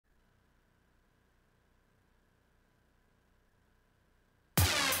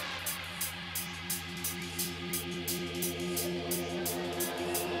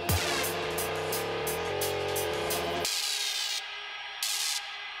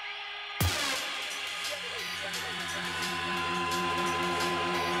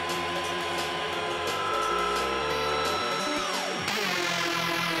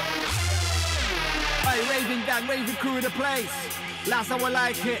Hey, raving gang, raving crew in the place. That's how I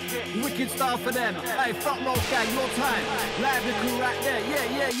like it. Wicked style for them. Hey, front row gang, your time. Live the crew right there.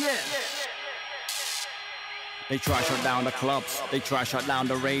 Yeah. They try shut down the clubs, they try shut down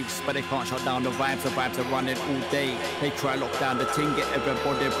the raves, but they can't shut down the vibes are running all day. They try lock down the thing, get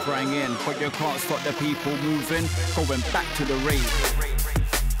everybody praying in, but you can't stop the people moving, going back to the rave.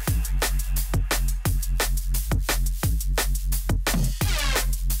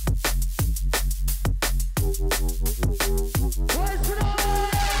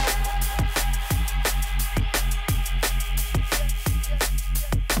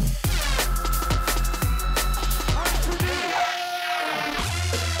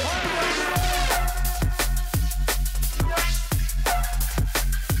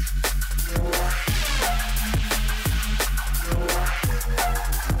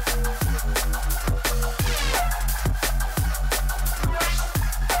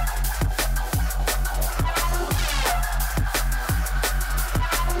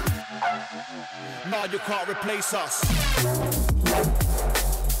 No, you can't replace us.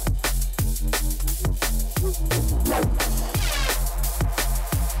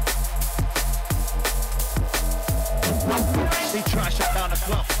 They try shut down the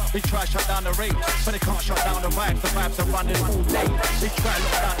club, they try shut down the rave, but they can't shut down the vibes are running all day. They try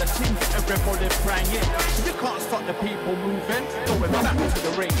lock down the team, everybody praying in. You can't stop the people moving, going back to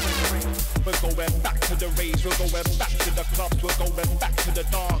the rave. We're going back to the raves, we're going back to the clubs, we're going back to the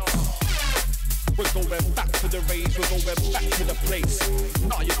dance. We're going back to the raves, we're going back to the place.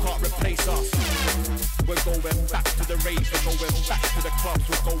 No, you can't replace us. We're going back to the raves, we're going back to the clubs,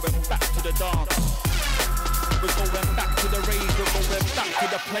 we're going back to the dance. We're going back to the raves, we're going back to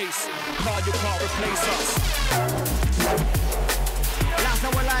the place. No, you can't replace us. That's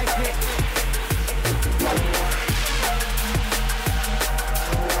how I like it.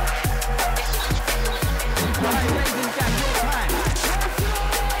 Right, raving gang, your time.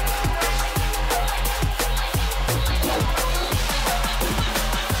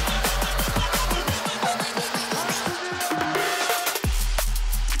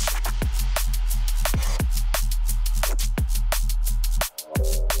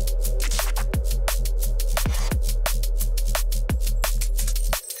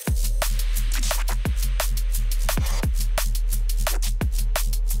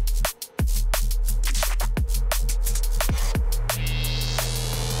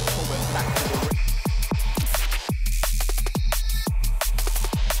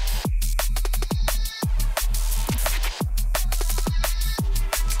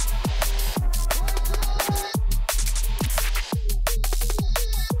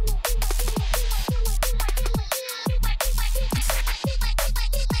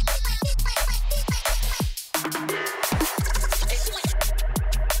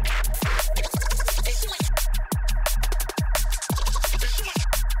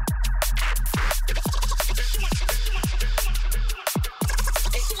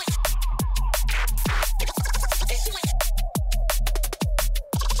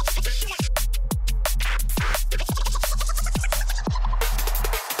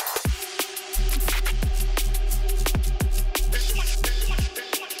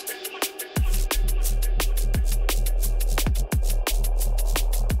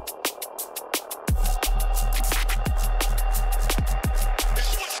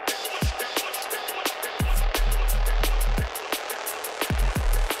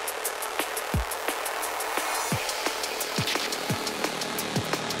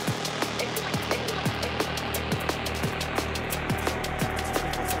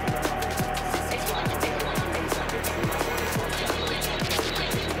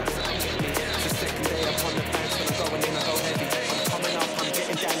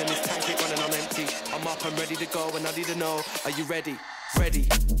 I'm ready to go and I need to know, are you ready? Ready.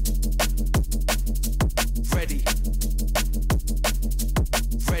 Ready.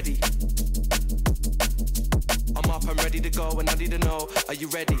 Ready. I'm up, I'm ready to go and I need to know, are you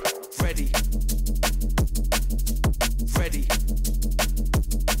ready? Ready. Ready.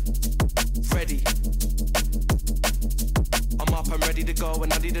 Ready. I'm up, I'm ready to go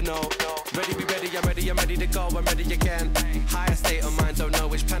and I need to know. Ready, be ready, I'm ready to go, I'm ready again. Higher state of mind, don't know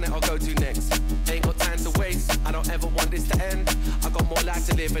which planet I'll go to next. Ain't got time to waste, I don't ever want this to end. I got more life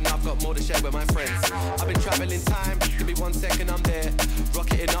to live and I've got more to share with my friends. I've been traveling time, give me 1 second, I'm there.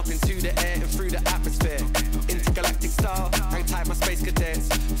 Rocketing up into the air and through the atmosphere. Intergalactic style, hang tight my space cadets.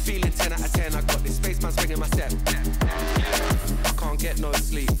 Feeling 10 out of 10, I got this spaceman swinging my step. I can't get no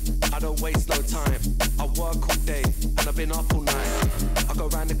sleep, I don't waste no time. I work all day and I've been up all night. I go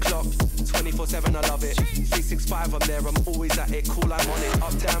round the clock, 24/7, I love it. 365, I'm there, I'm always at it, cool, I'm on it.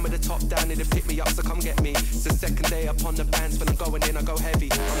 Up, down with the top down, need to pick me up, so come get me. It's the second day upon the bands, when I'm going in, I go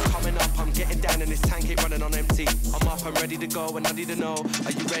heavy. I'm coming up, I'm getting down, and this tank ain't running on empty. I'm up, I'm ready to go, and I need to know,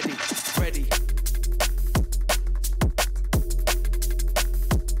 are you ready? Ready.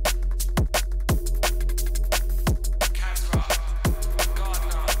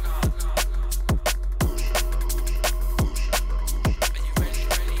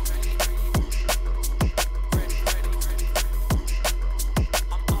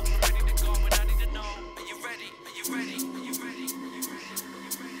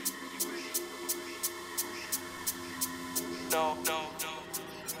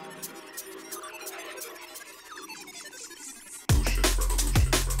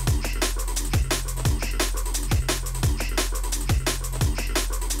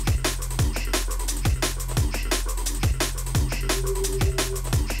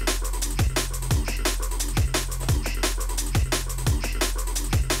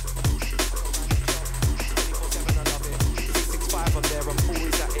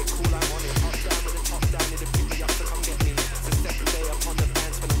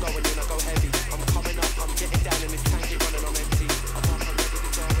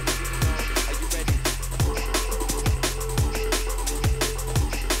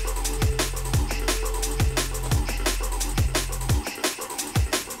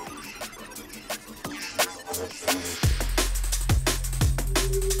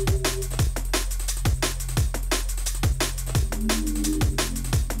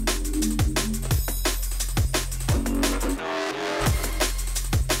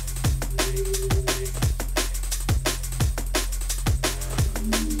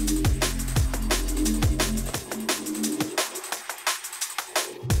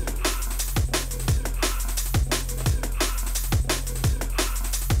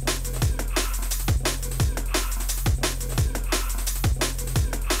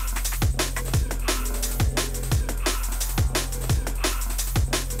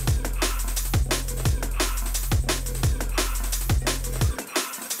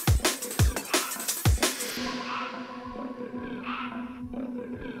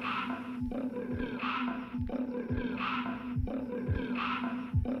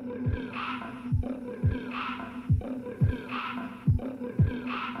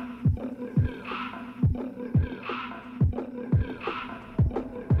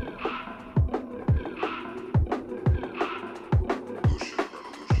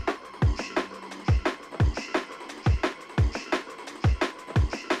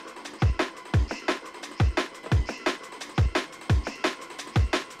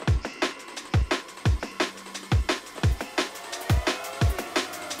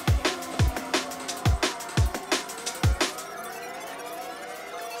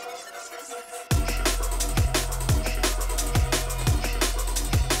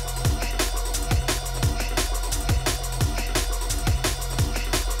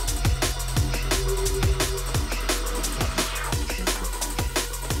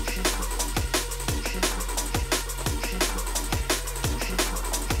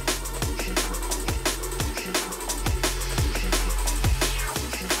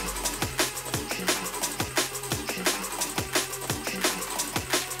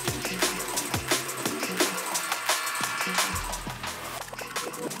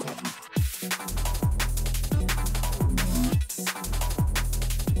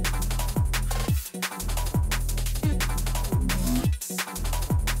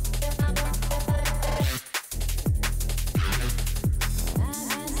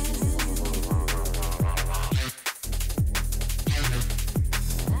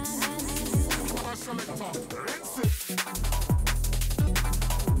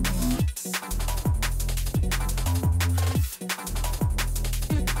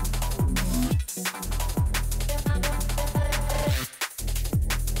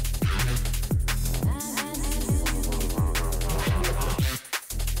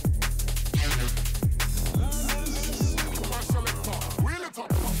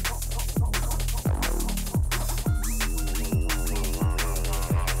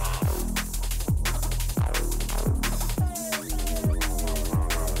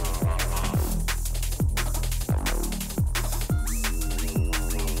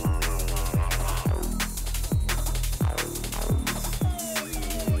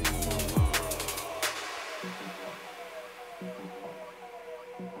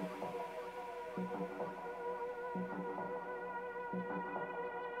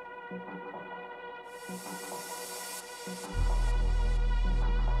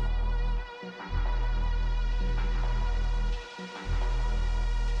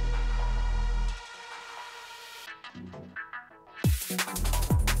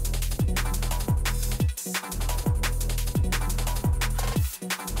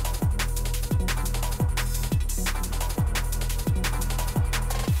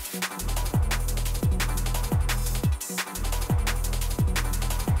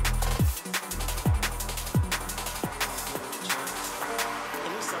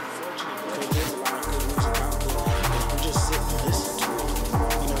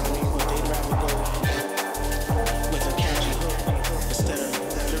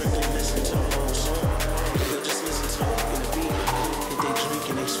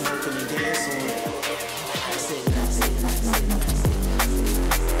 smoking and dancing. That's it.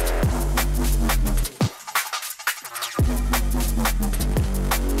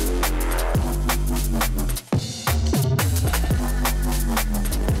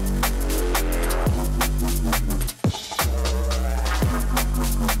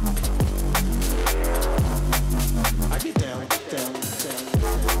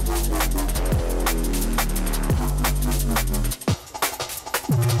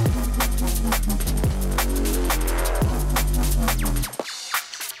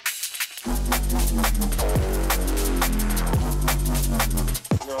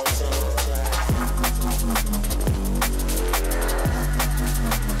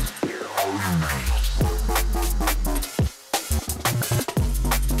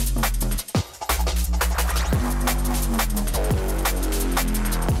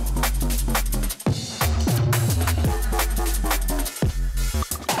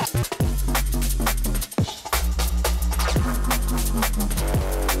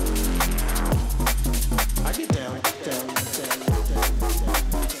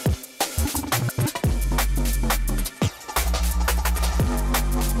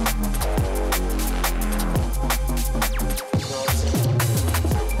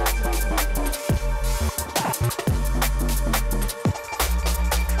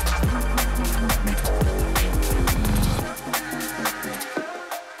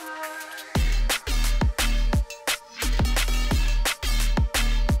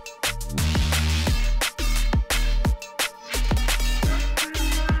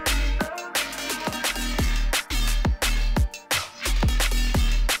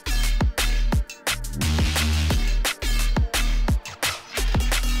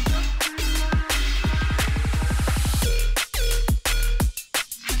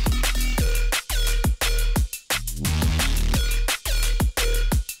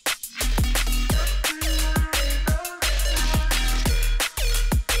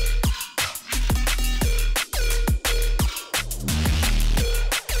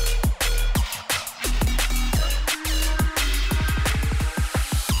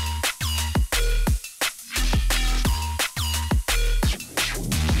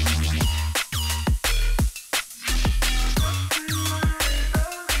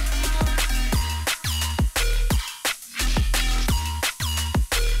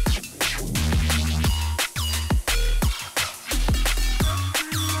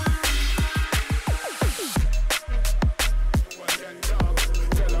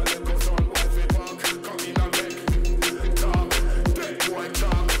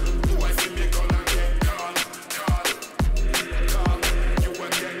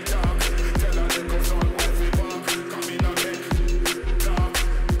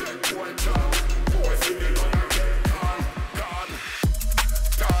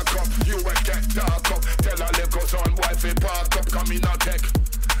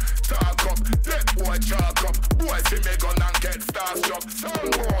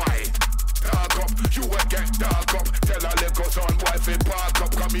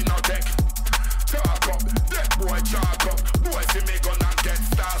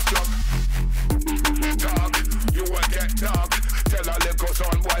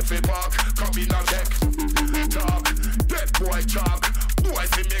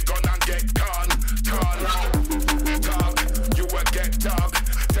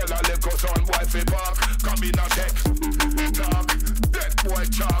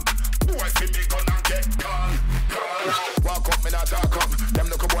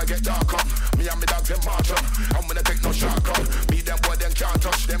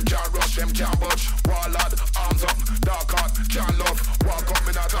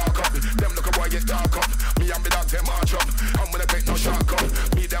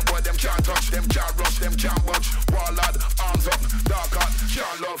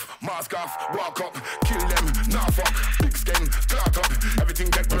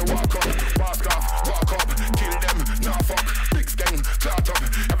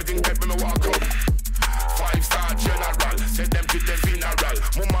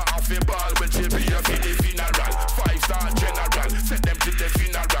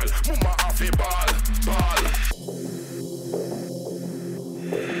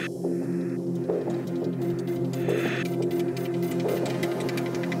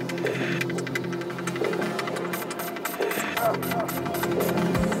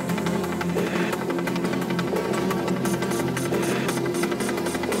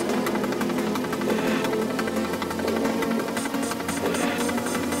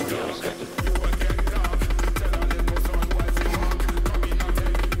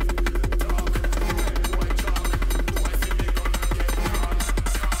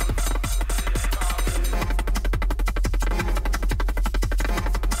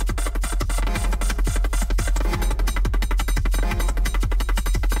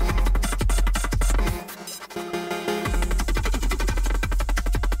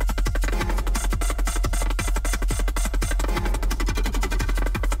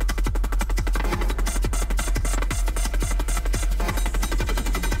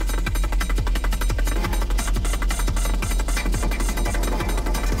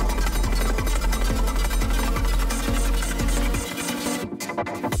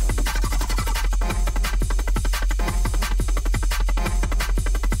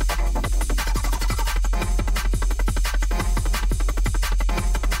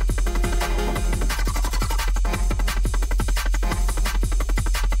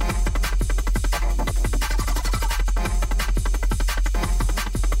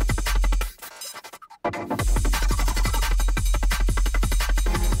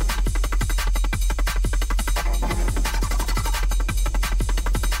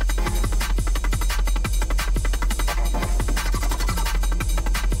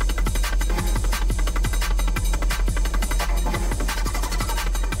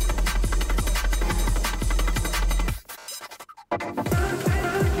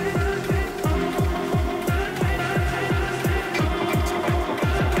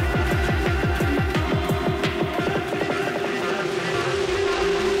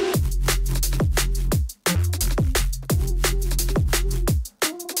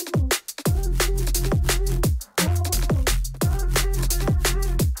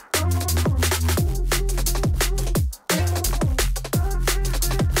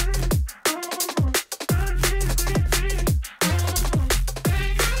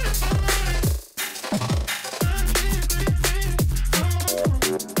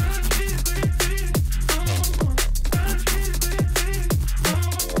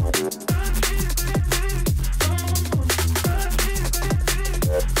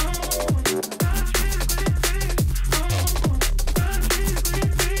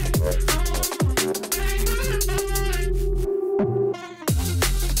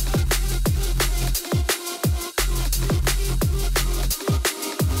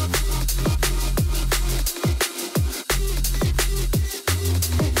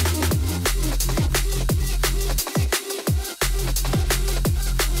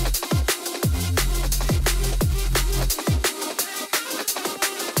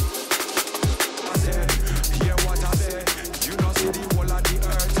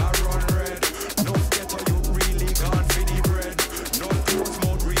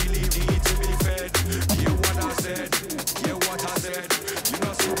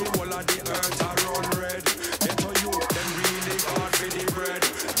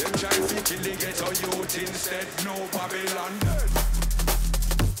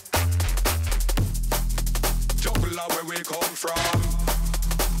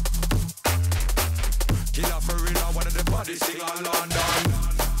 in London.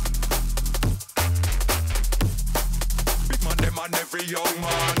 Big man, them and every young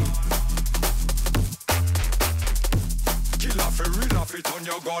man. Kill off it, real off it on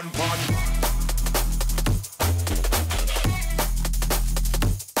your gun pan.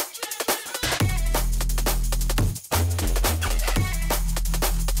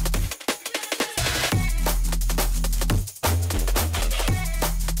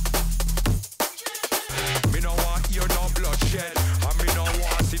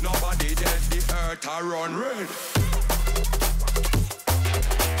 I run red.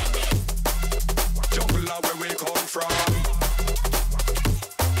 Jungle out where we come from.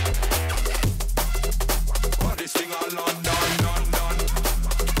 But this thing all London, London.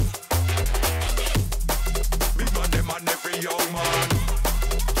 Big man, them and every young man.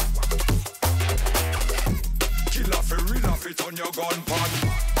 Kill off it, real off it on your gun pan.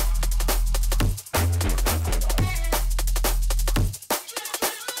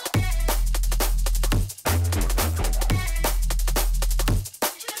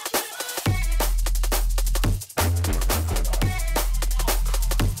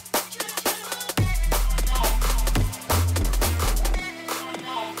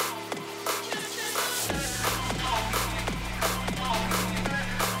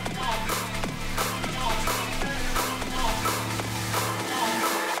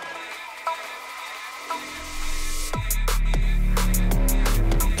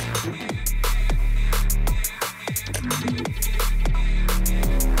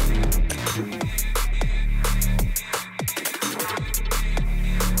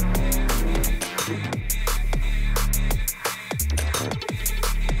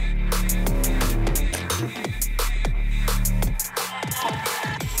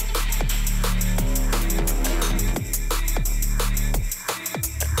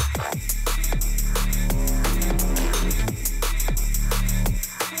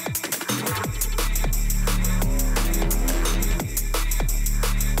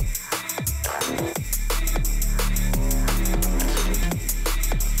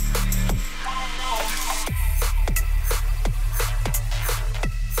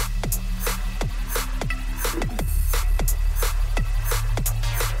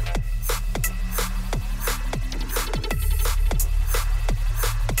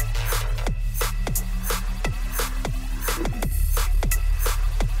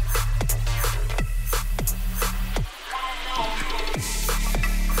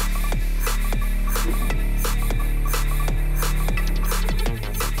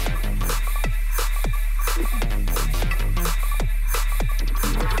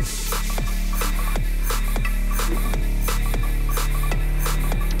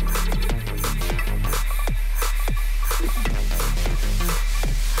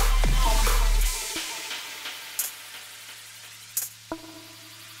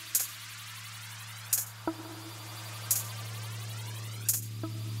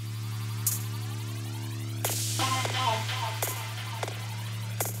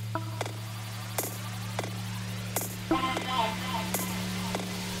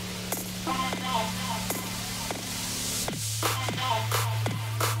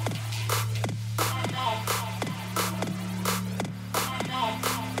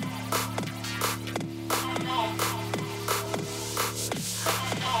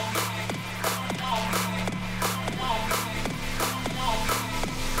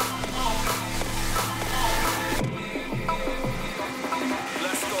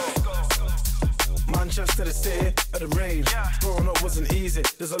 Manchester, the city of the rain. Growing up wasn't easy,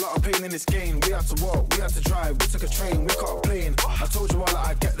 there's a lot of pain in this game. We had to walk, we had to drive, we took a train, we caught a plane. I told you all that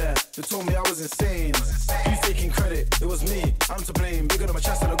I'd get there, they told me I was insane. You taking credit, it was me, I'm to blame. Bigger than my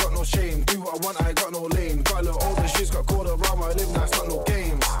chest and I got no shame. Do what I want, I ain't got no lane. Got a little older, the streets got cold around where I live now, it's not no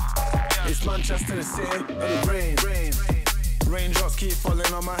games. It's Manchester, the city of the rain. Raindrops keep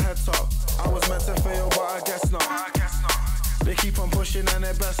falling on my head top. I was meant to fail, but I guess not. They keep on pushing and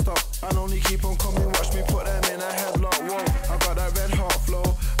they best up. And only keep on coming, watch me put them in a headlock. Whoa, I got that red hot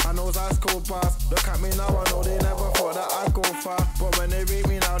flow and those ice cold bars. Look at me now, I know they never thought that I'd go far. But when they rate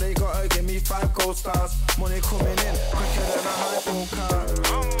me now, they gotta give me 5 gold stars. Money coming in quicker than a iPhone car.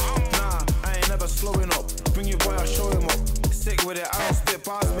 Nah, I ain't never slowing up. Bring you boy, I'll show him up. Sick with it, I don't spit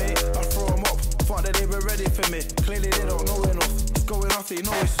bars, mate. I'll throw them up. Thought that they were ready for me. Clearly they don't know enough. It's going off, they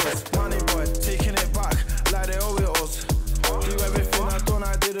know it's us. Money boy, taking it back like they owe it us. Do everything I done,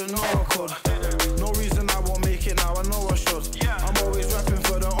 I didn't know I could. No reason I won't make it now, I know I should. I'm always rapping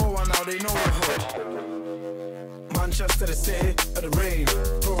for the O1, now they know the hood. Manchester, the city of the rain.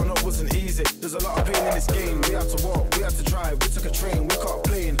 Growing up wasn't easy. There's a lot of pain in this game. We had to walk, we had to drive, we took a train, we caught a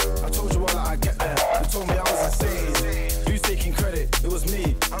plane. I told you all that I'd get there. They told me I was insane. Who's taking credit? It was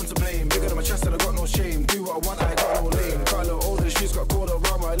me. I'm to blame. Bigger than my chest and I got no shame. Do what I want, I got no lane. Got a little older, the streets got colder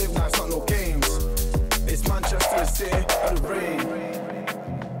around where I live now. It's not no games. It's Manchester, the city of the rain.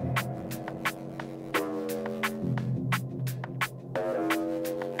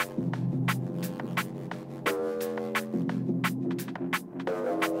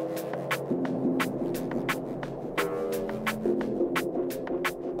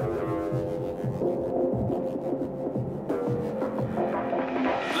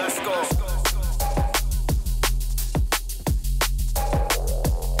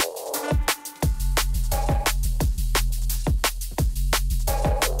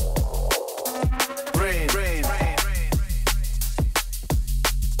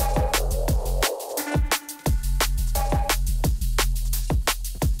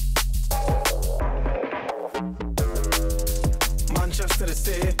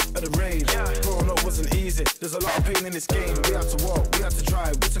 There's a lot of pain in this game. We had to walk, we had to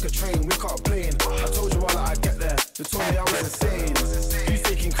drive, we took a train, we caught a plane. I told you all that I'd get there. They told me I was insane. Who's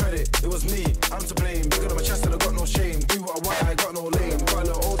taking credit? It was me. I'm to blame. Bigger than my chest and I got no shame. Do what I want, I got no lane. Got a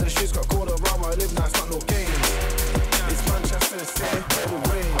little older, the streets got colder around where I live now. It's not no games. It's Manchester, the city of the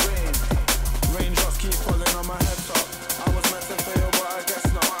rain. Raindrops keep falling on my head top. I was meant to fail, but I guess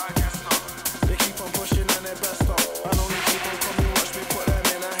not. They keep on pushing and they best up. I know you keep on coming, watch me put them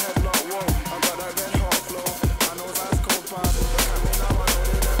in a headlock. Whoa, I got that red hot flow. I know that's cold past. Look at me now, I know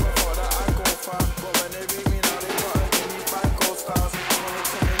they never thought that I'd go far. But when they read me now, they gotta give me 5 gold stars. When they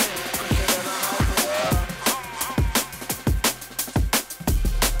coming in, quicker than a half.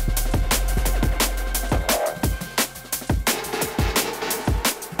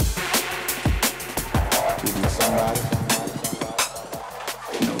 Give me somebody.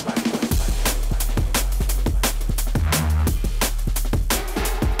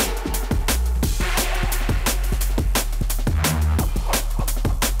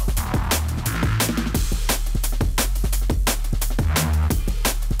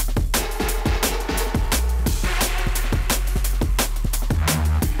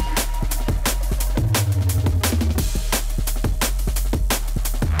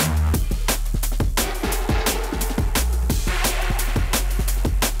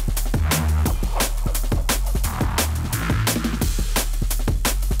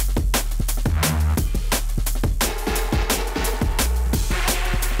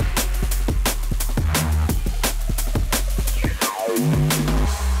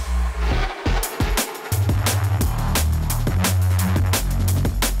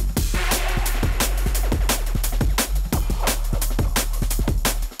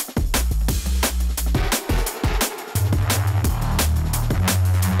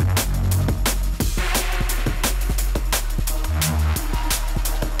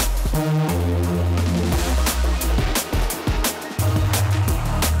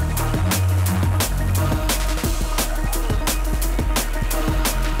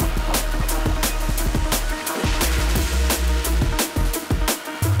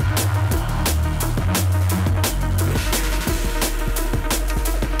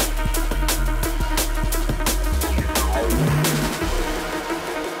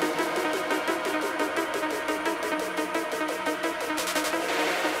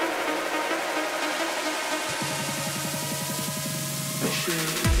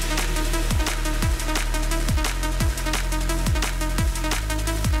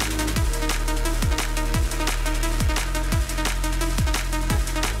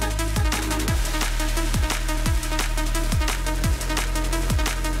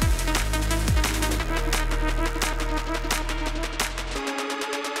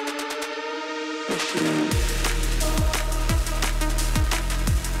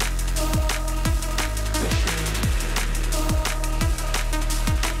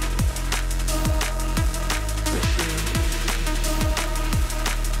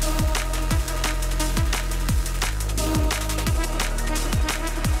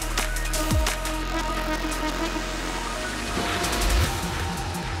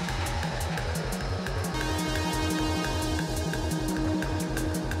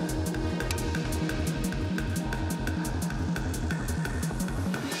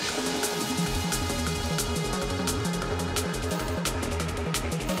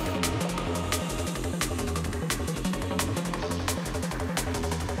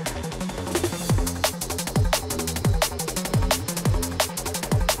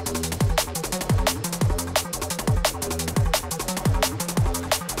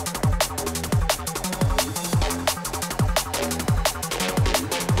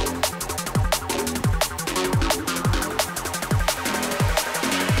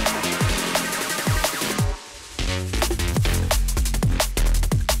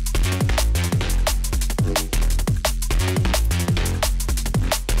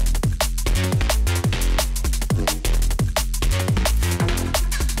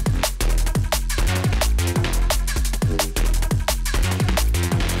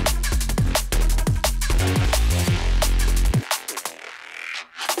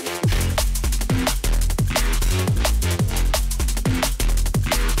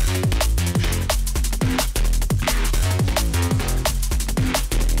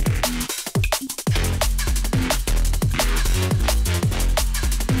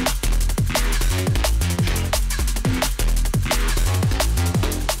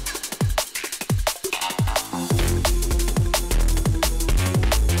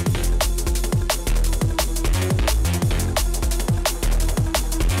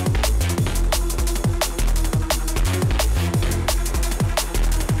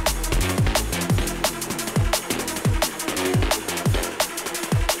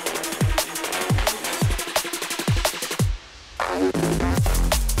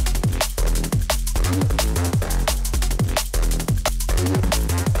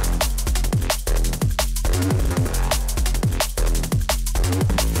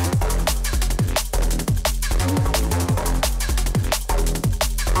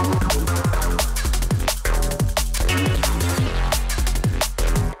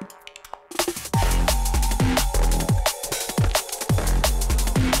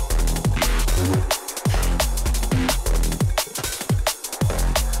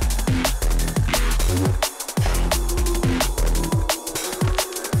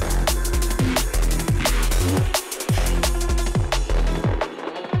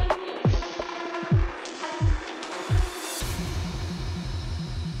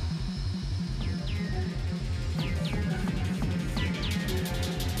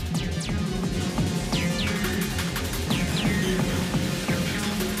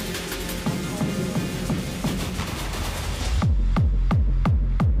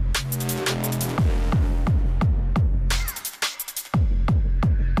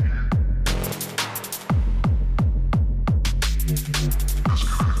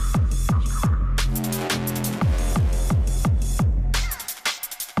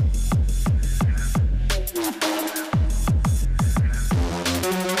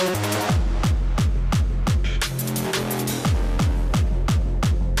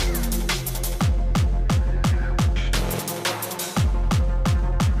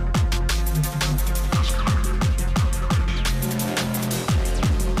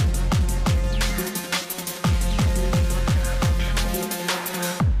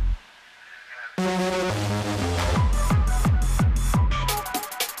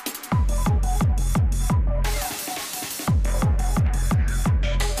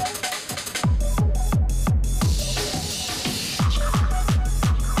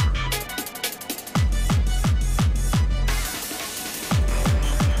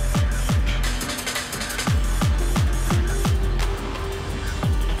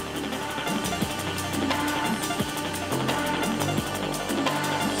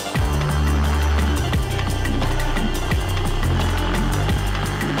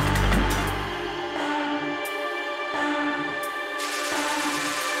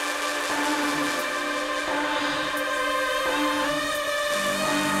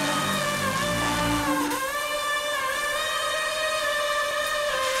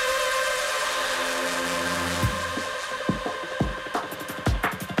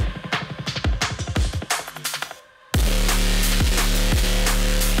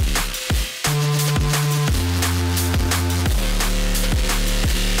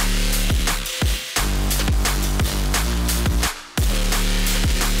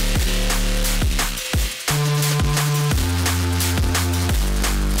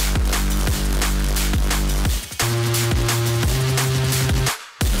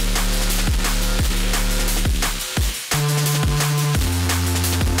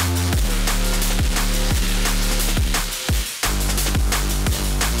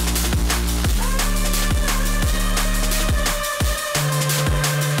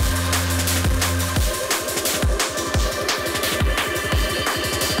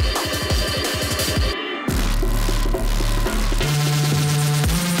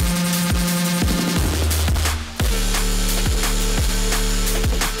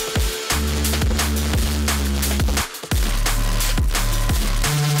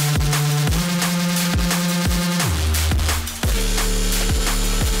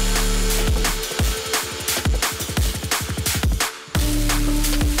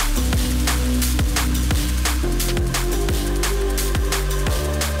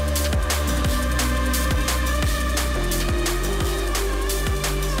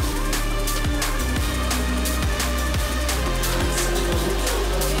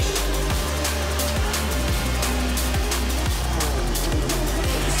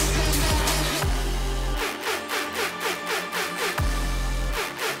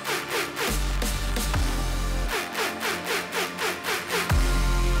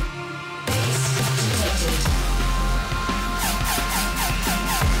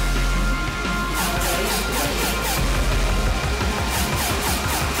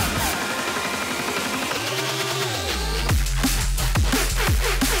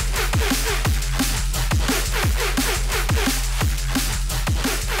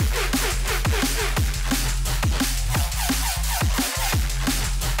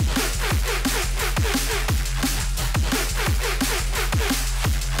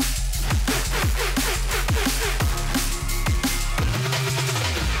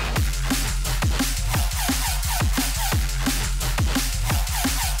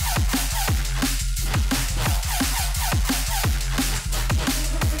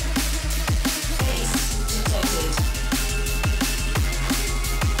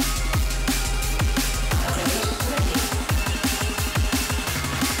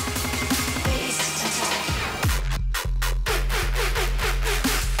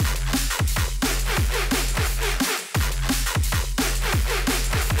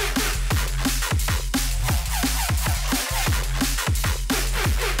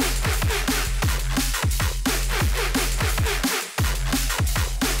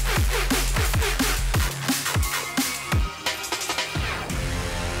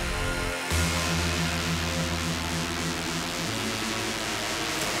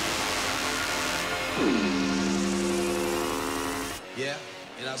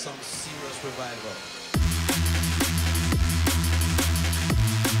 that's some serious revival.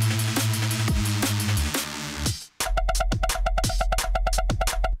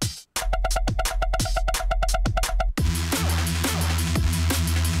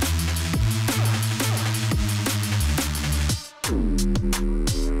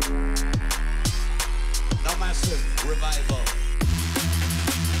 Now massive revival.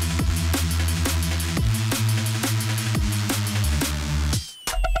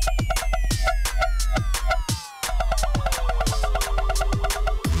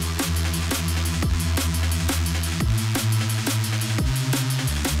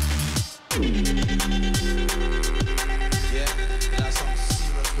 Yeah, that's some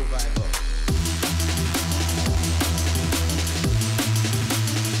serious revival.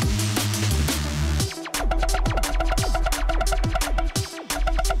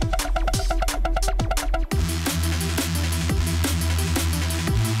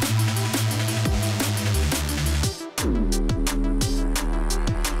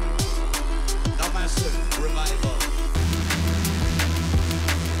 Now massive revival.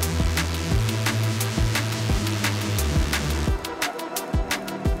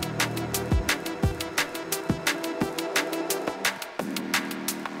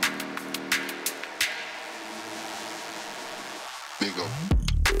 Big up.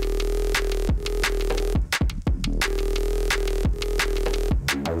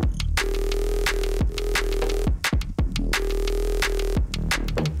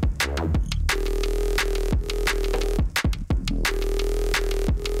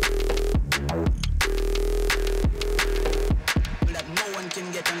 That no one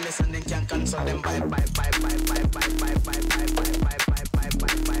can get unless and then can cancel them by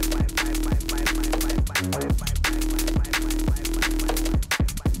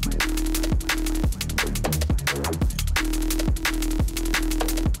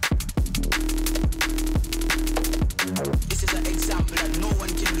This is an example that no one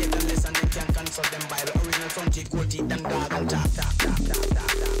can get unless and then can cancel them by the original front cheek, gold teeth and dog and tap.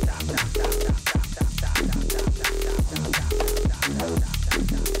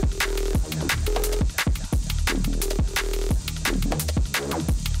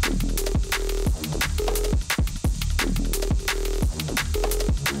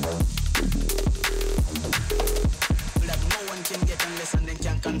 That no one can get unless and then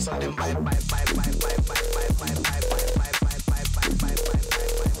can cancel them by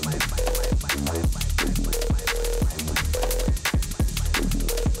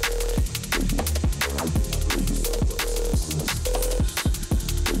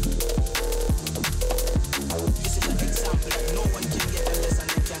This is an example that no one can get unless and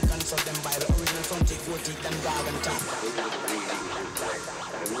then can cancel them by the original front cheek, gold teeth and dog and tap.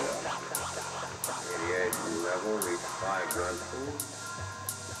 88 level reached 5 Johnson.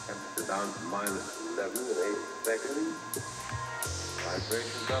 Temperature down to -11 in 8 seconds.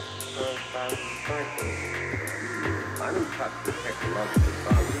 Vibrations up to 1,000 cycles. I'm in touch with technological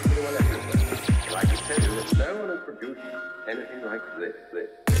advances that are everywhere. But I can tell you that no one has produced anything like this.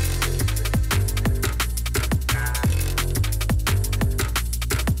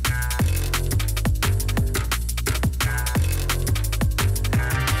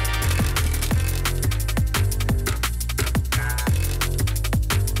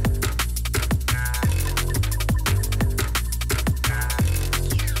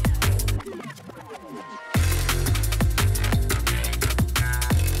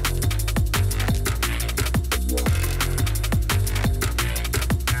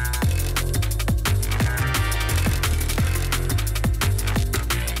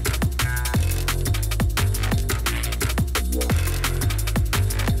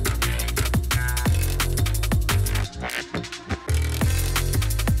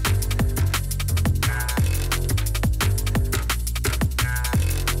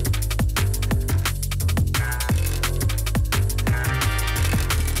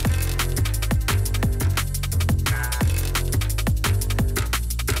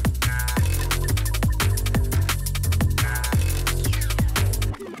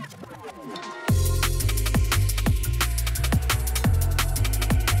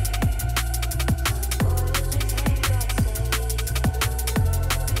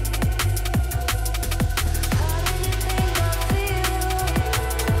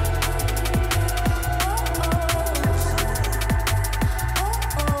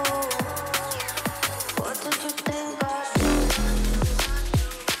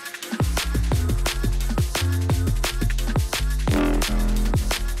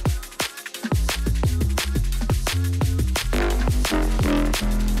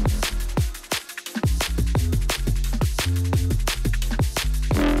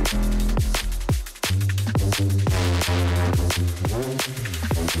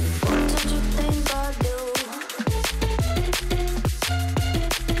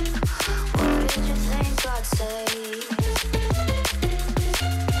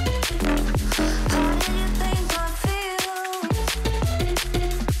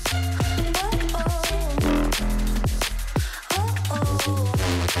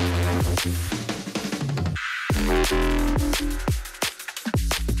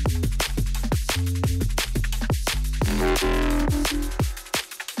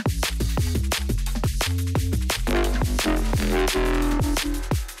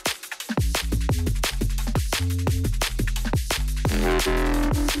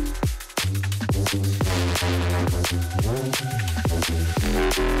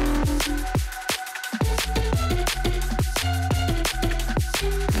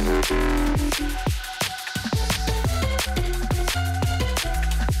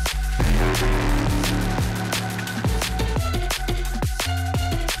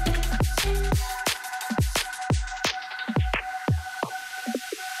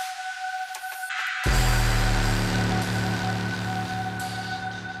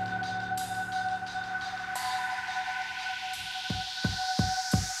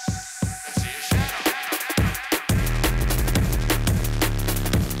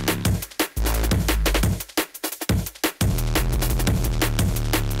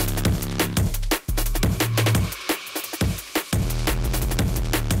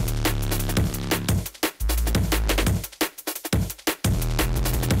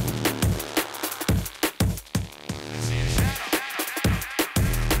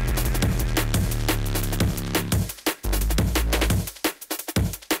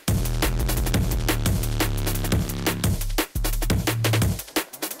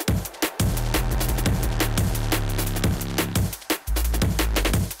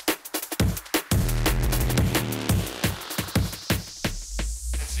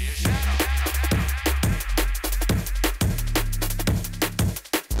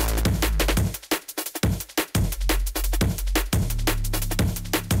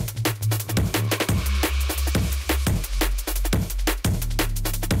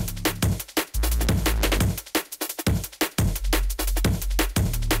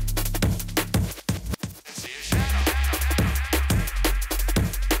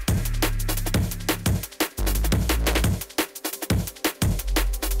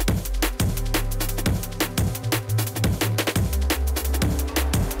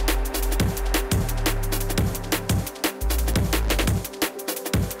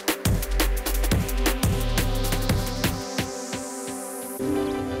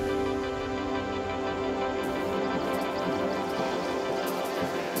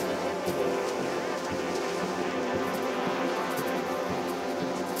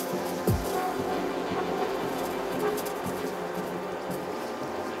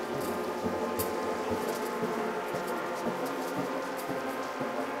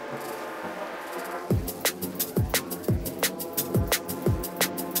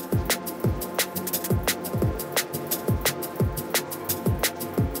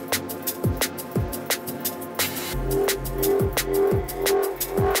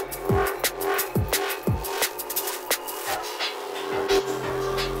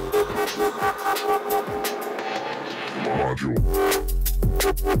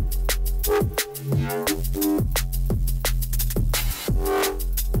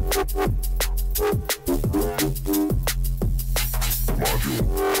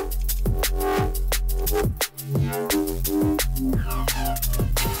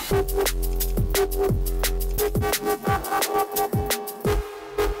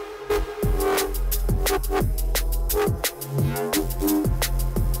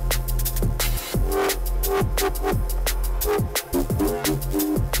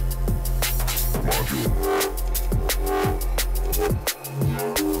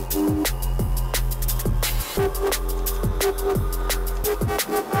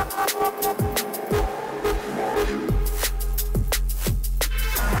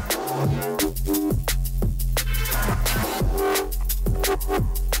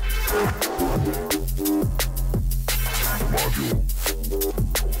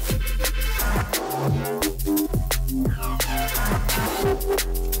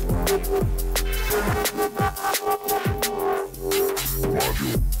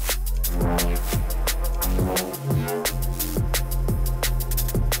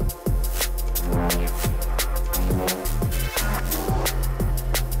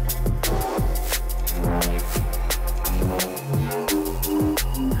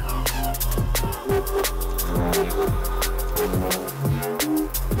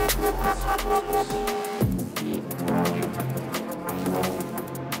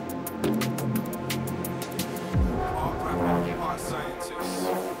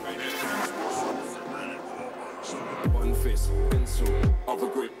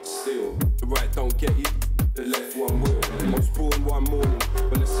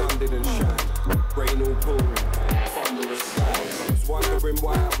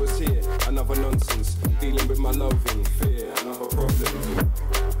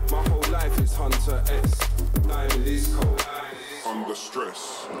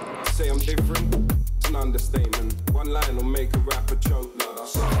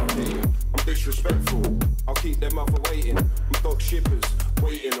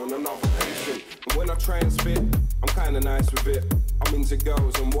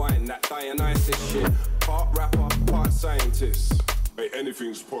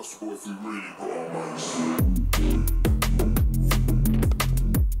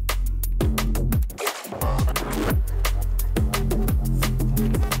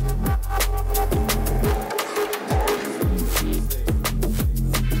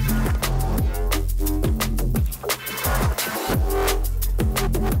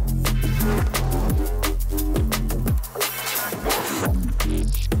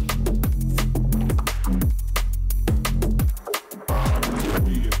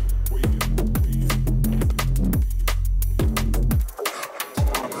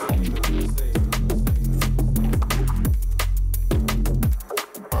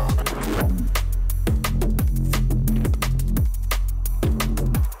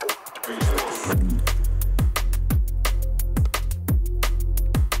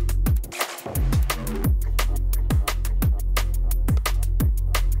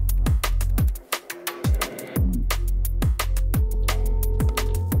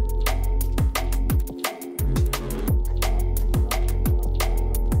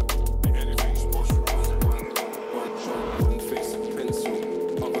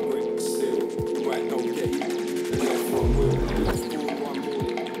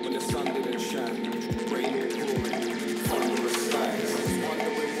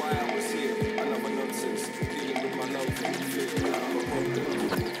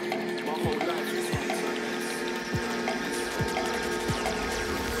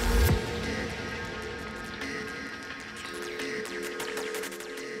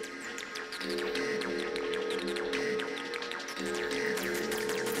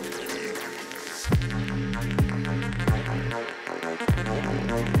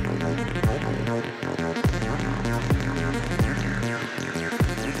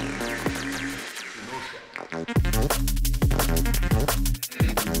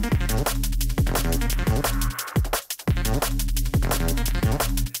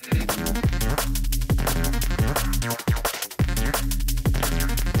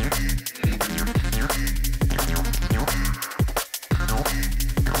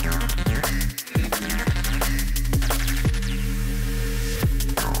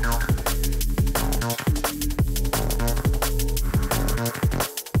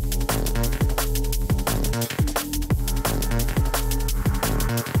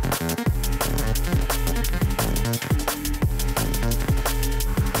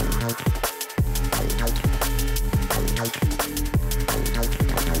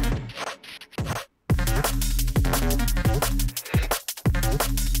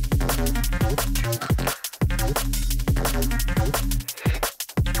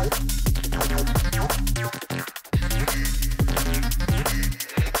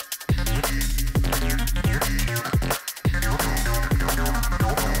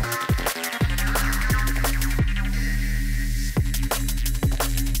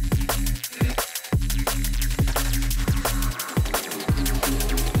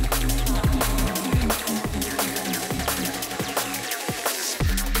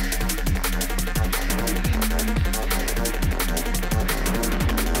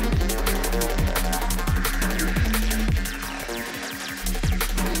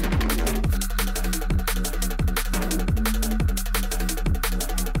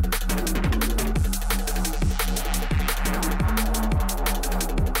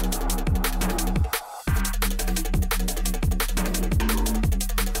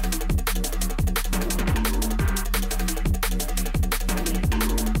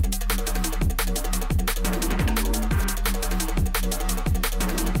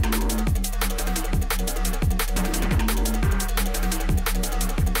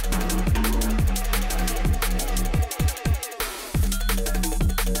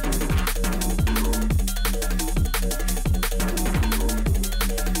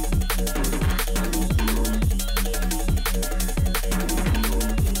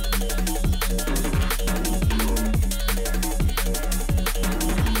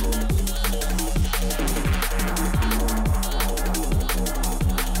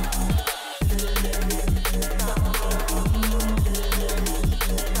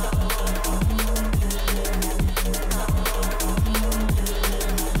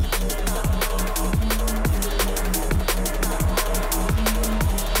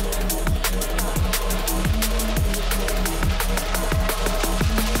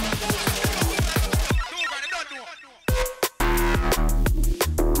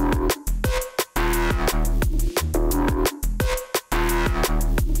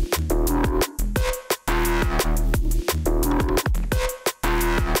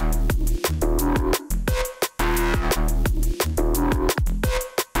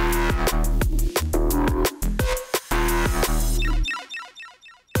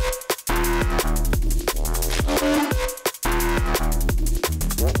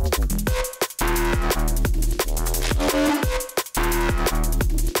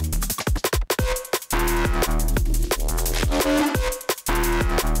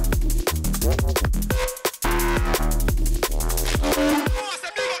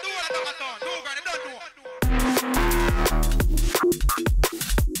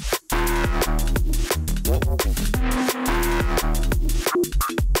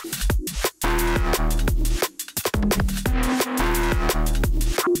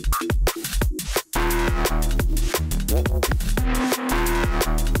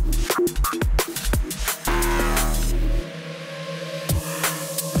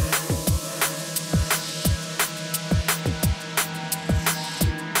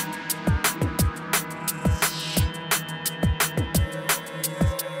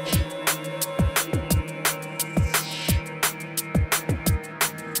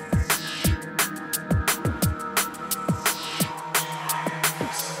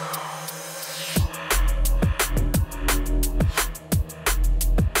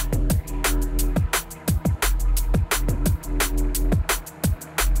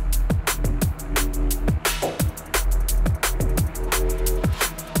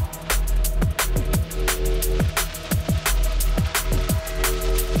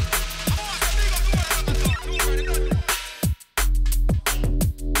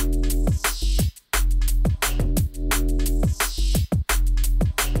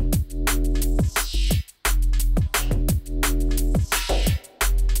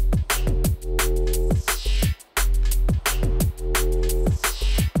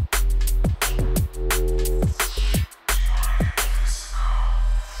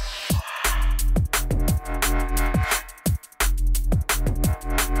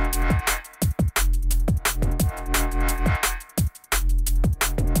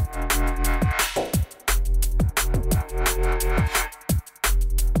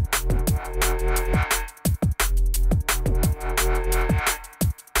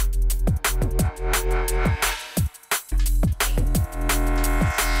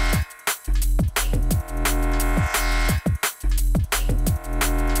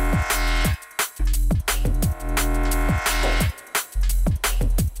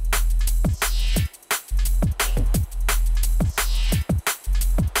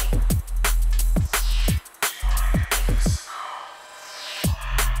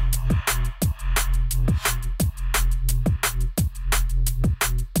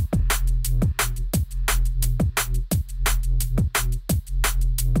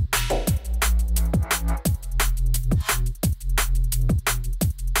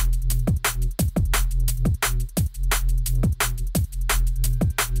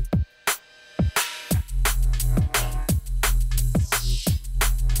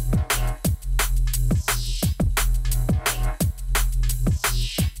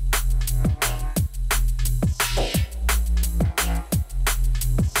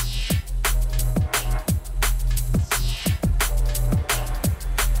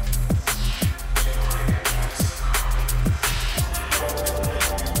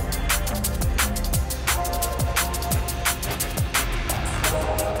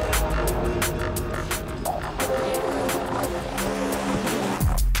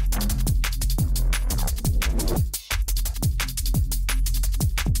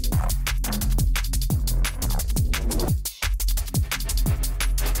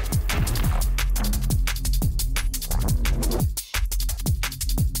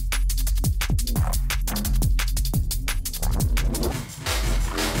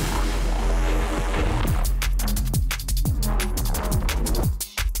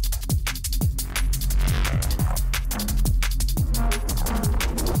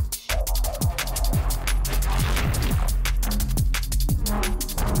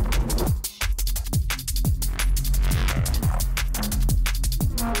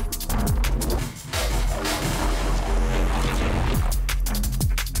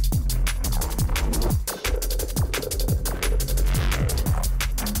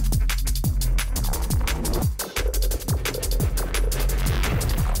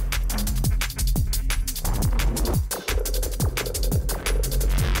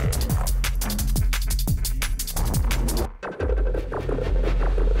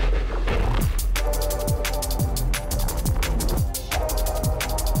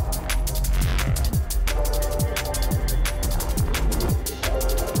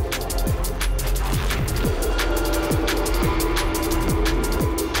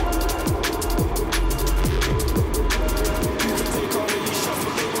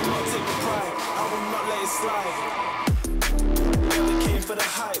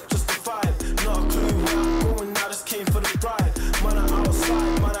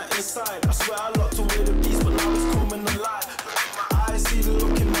 pride. I swear I locked away the beast, but now it's coming alive. Look in my eyes, see the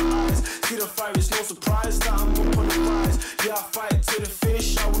look in my eyes. See the fire, it's no surprise that I'm up on the rise. Yeah, I fight to the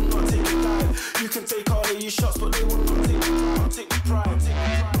finish, I will not take a dive. You can take all of your shots, but they will not take the pride. Take the pride, take the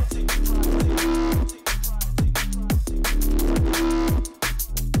pride, take the pride, take the pride, take the pride.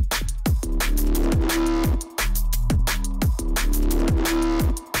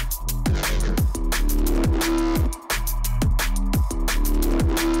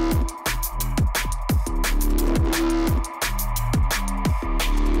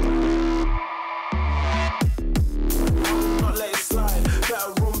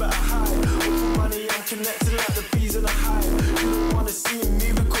 Connected like the bees in a hive. You don't wanna see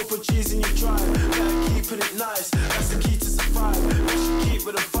me with a couple G's in your drive. Better keeping it nice, that's the key to survive. I should keep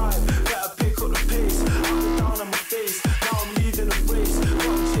with a vibe, better pick up the pace. I've been down on my face, now I'm leading the race. Got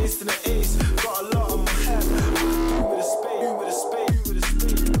I'm chasing the ace, got a lot on my head. What to do with a spade, do with a spade, do with a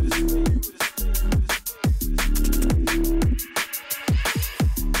spade, do with a spade, do with a spade, do with a spade.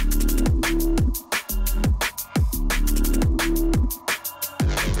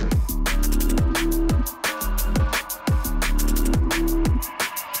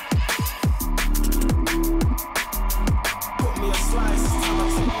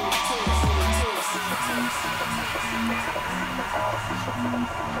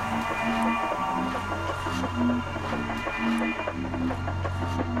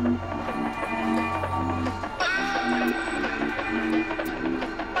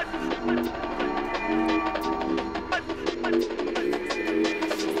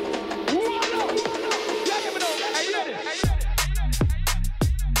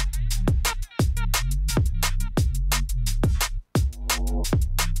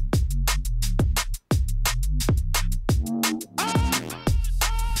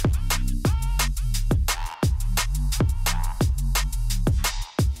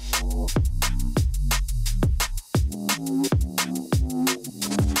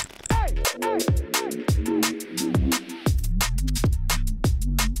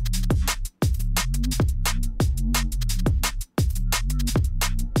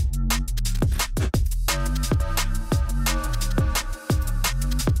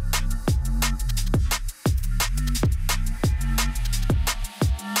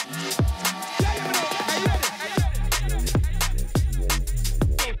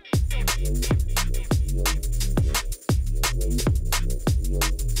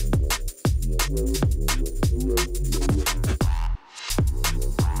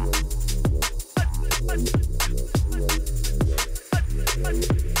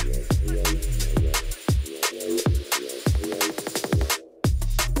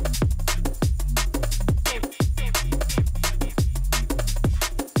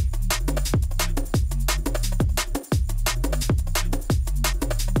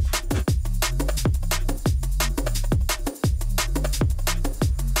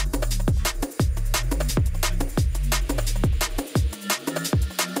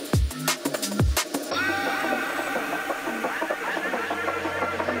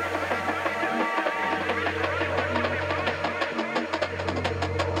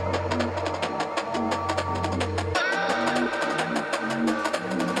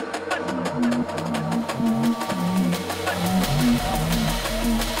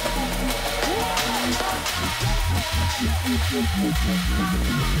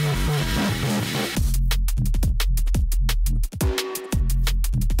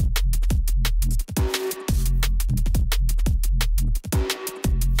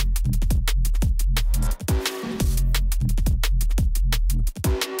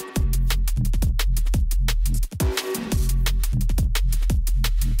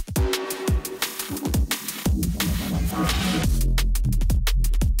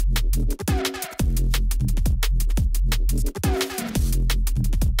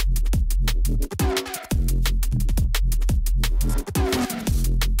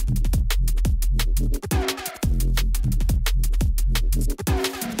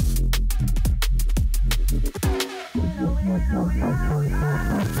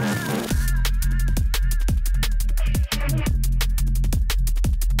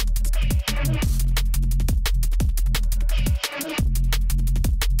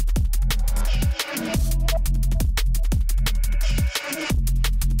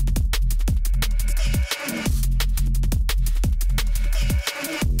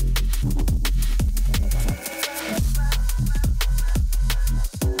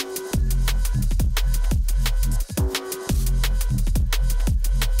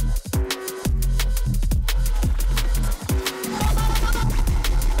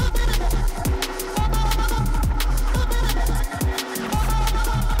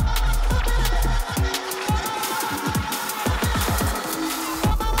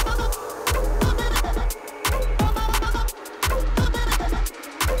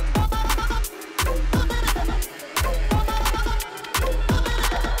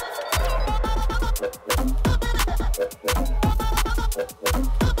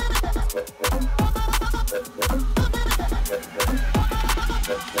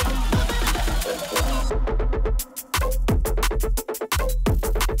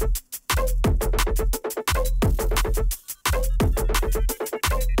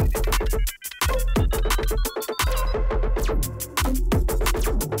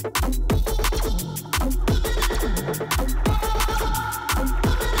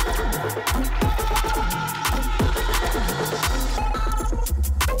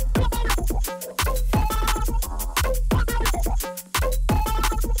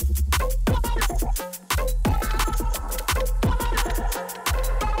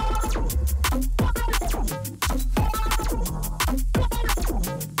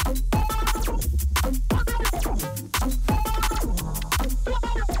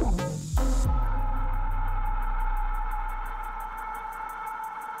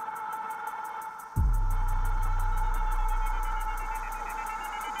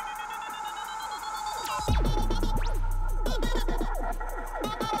 We'll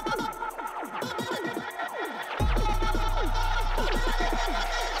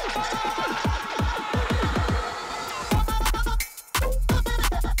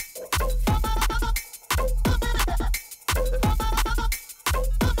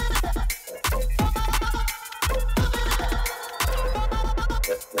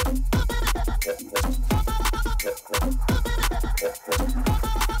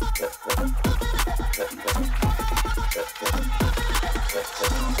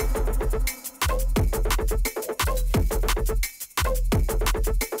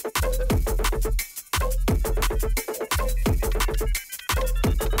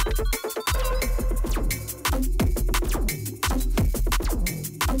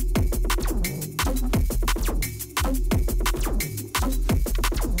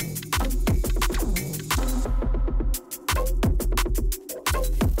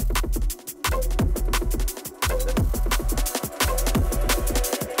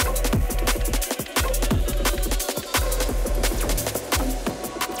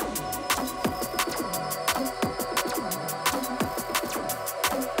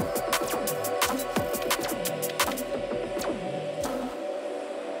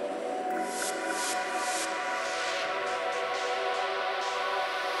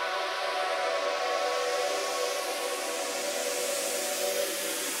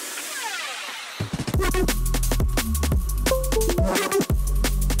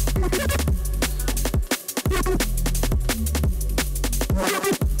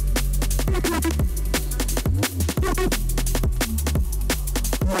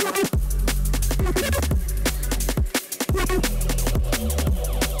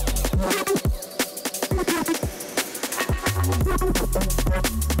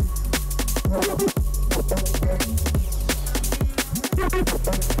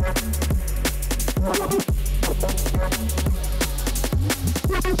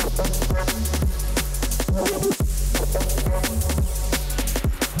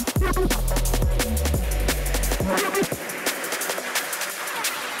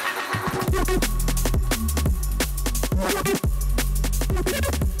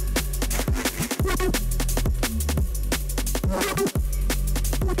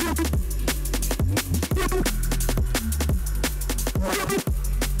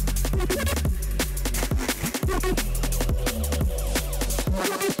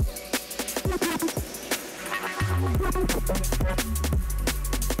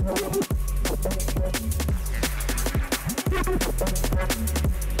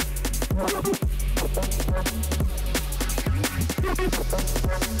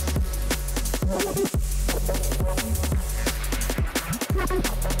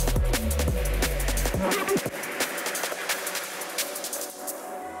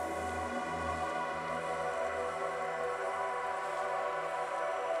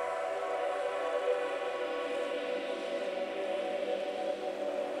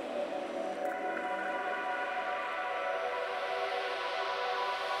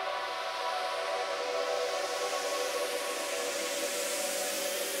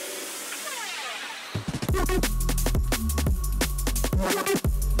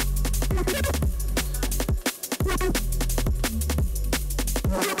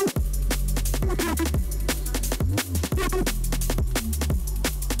be right back.